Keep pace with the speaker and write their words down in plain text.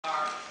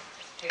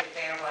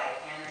Fairway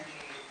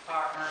Energy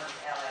Partners,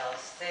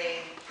 LLC,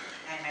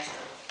 and Mr.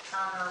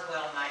 Turner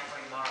will make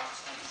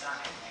remarks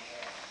concerning the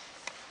hearing.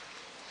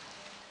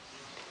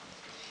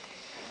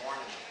 Good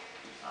morning.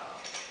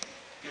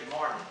 Good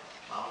morning.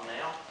 Mom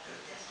now.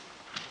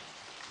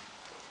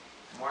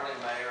 Good morning,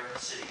 Mayor,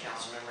 City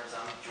Council members.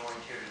 I'm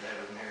joined here today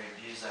with Mary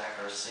Buzak,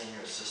 our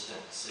Senior Assistant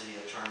City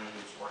Attorney,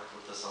 who's worked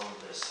with us on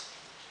this.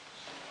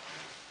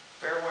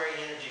 Fairway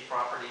Energy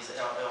Properties,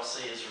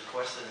 LLC has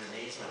requested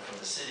an easement from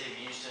the City of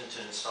Houston to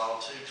install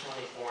two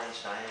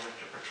 24-inch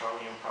diameter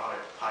petroleum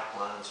product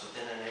pipelines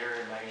within an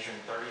area measuring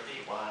 30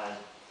 feet wide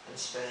and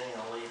spanning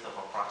a length of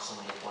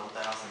approximately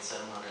 1,748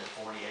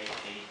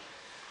 feet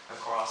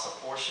across a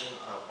portion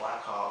of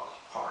Blackhawk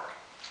Park.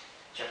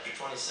 Chapter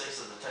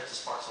 26 of the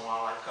Texas Parks and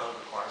Wildlife Code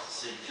requires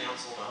the City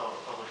Council to hold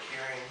a public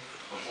hearing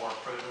before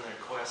approving the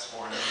request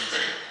for an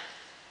easement.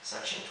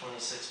 Section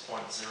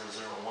 26.001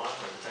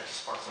 of the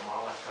Texas Parks and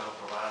Wildlife Code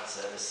provides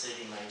that a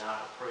city may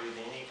not approve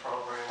any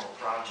program or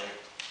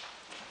project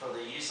for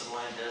the use of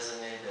land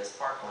designated as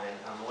parkland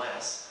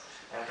unless,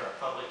 after a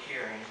public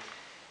hearing,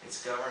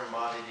 its governing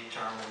body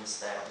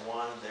determines that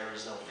 1, there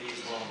is no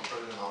feasible and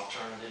prudent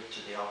alternative to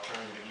the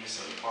alternative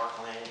use of the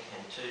parkland,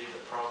 and 2,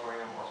 the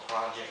program or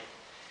project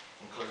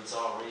includes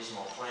all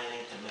reasonable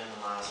planning to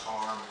minimize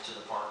harm to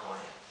the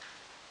parkland.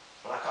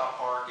 Blackhawk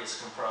Park is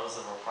composed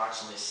of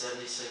approximately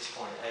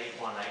 76.81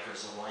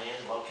 acres of land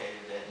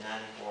located at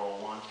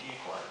 9401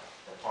 Fuquay.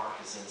 The park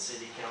is in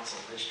City Council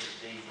District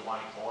D.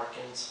 Dwight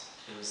Borkins,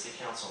 who is the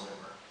council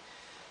member.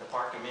 The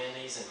park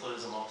amenities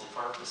includes a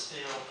multi-purpose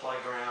field,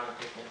 playground, and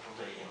picnic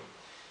pavilion.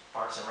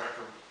 Parks and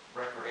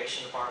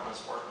Recreation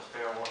Departments work with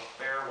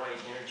Fairway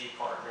Energy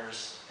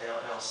Partners,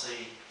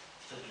 LLC,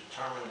 to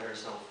determine there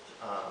is no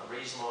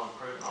reasonable and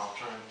prudent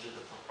alternative to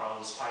the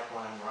proposed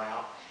pipeline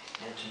route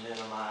and to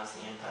minimize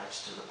the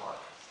impacts to the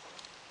park.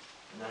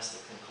 And that's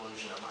the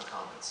conclusion of my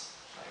comments,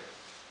 Mayor.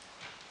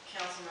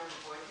 Councilmember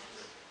Boyd.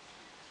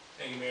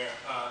 Thank you, Mayor.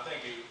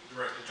 Thank you,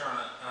 Director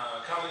Turner.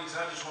 Colleagues,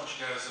 I just want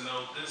you guys to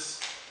know this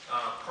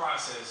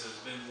process has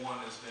been one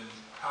that's been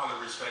highly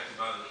respected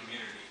by the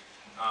community.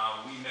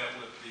 We met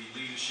with the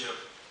leadership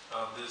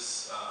of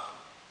this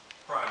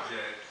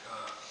project,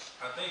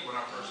 I think when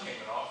I first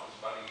came in office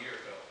about a year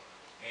ago,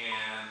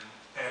 and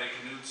Patty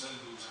Knudsen,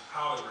 who's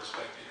highly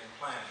respected in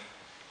planning,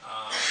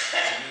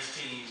 and his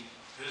team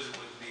visited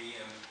with me,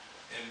 and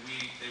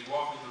they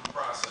walked me through the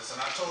process.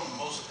 And I told them the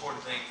most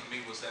important thing for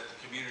me was that the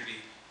community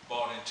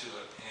bought into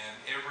it. And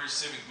every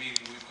civic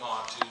meeting we've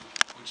gone to,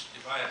 which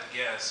if I had to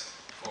guess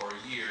for a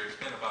year, it's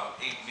been about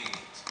 8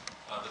 meetings.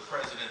 The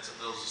presidents of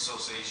those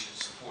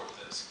associations support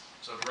this.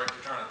 So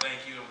Director Turner,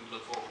 thank you, and we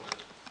look forward to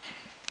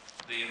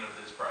the end of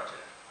this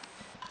project.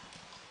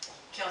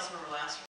 Councilmember Lassiter.